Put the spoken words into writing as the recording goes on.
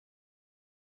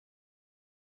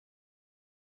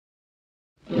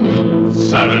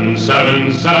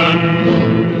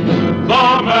777,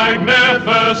 the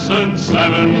Magnificent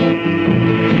Seven.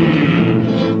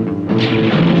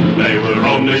 They were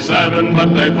only 7,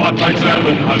 but they fought like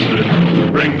 700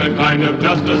 to bring the kind of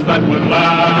justice that would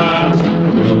last.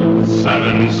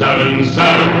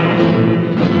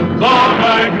 777, the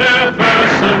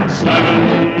Magnificent Seven.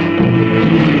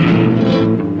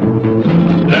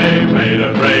 They made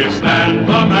a brave stand,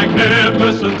 the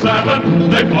Magnificent Seven.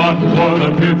 They fought for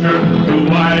the future to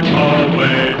wipe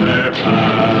away their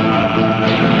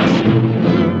past.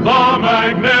 The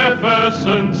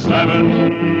Magnificent Seven.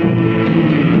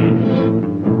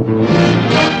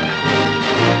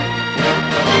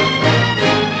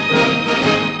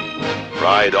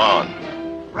 Ride on.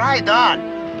 Ride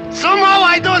on? Somehow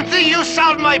I don't think you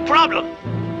solved my problem.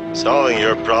 Solving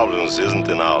your problems isn't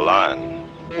in our line.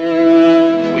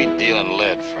 We deal in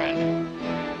lead, friend.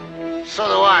 So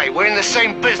do I. We're in the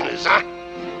same business, huh?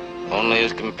 Only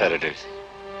as competitors.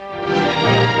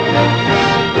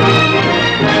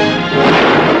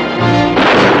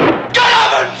 Get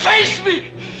up and face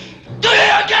me! Do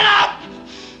you get up?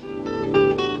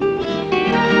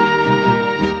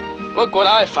 Look what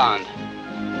I found.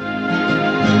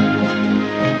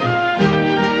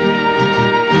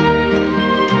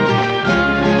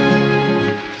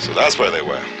 So that's where they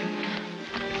were.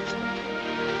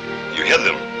 You hid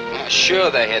them. Sure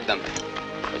they hid them.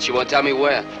 But she won't tell me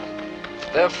where.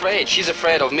 They're afraid. She's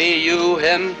afraid of me, you,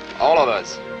 him, all of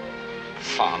us.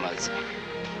 Farmers.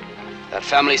 Their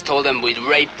families told them we'd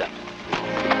rape them.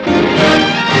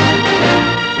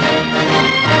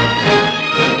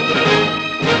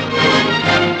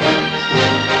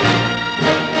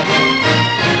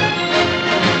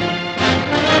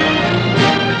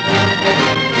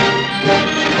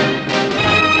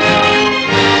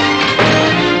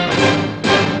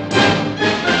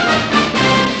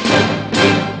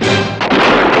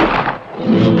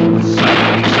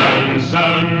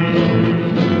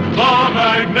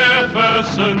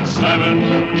 Seven.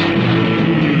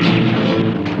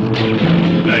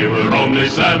 They were only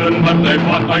 7, but they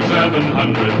fought like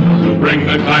 700 to bring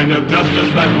the kind of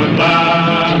justice that would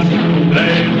last.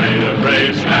 They made a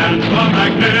brave stand, the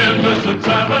Magnificent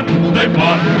Seven. They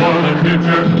fought for the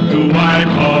future to wipe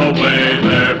away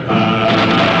their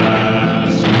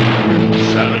past.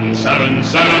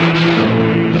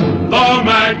 777, the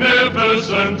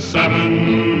Magnificent Seven.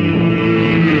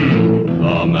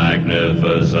 The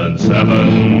Magnificent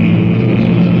Seven.